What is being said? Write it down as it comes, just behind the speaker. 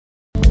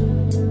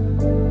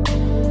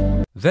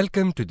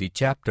Welcome to the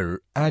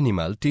chapter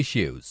Animal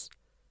Tissues.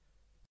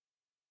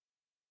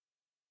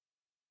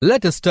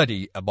 Let us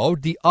study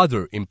about the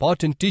other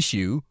important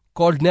tissue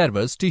called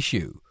nervous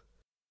tissue.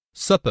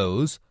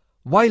 Suppose,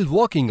 while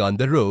walking on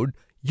the road,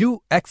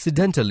 you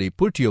accidentally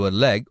put your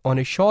leg on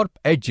a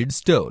sharp-edged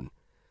stone.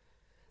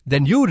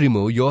 Then you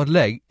remove your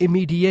leg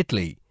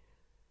immediately.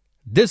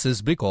 This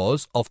is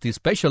because of the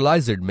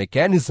specialized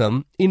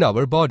mechanism in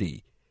our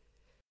body.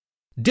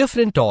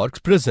 Different torques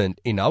present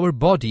in our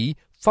body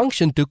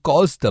function to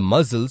cause the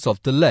muscles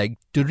of the leg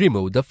to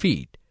remove the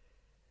feet.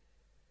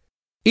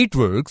 It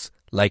works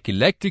like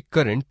electric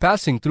current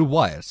passing through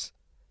wires.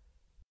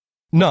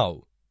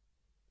 Now,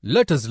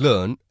 let us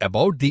learn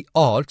about the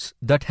arcs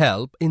that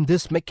help in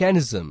this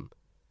mechanism.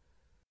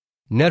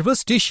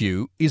 Nervous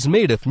tissue is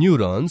made of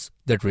neurons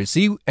that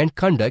receive and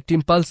conduct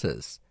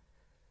impulses.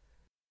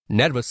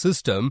 Nervous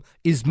system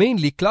is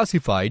mainly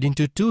classified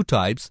into two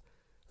types.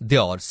 They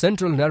are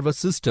central nervous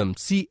system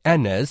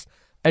CNS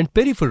and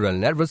peripheral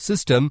nervous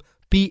system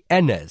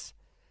PNS.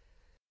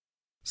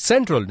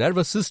 Central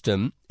nervous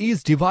system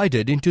is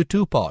divided into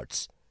two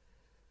parts.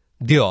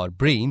 They are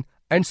brain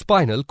and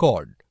spinal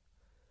cord.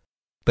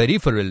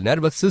 Peripheral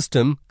nervous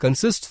system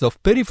consists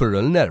of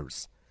peripheral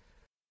nerves.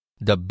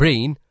 The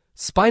brain,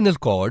 spinal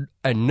cord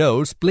and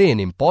nerves play an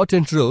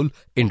important role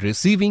in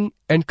receiving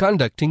and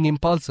conducting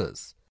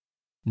impulses.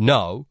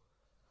 Now,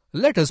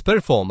 let us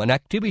perform an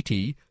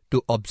activity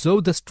to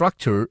observe the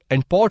structure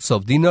and parts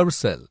of the nerve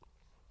cell.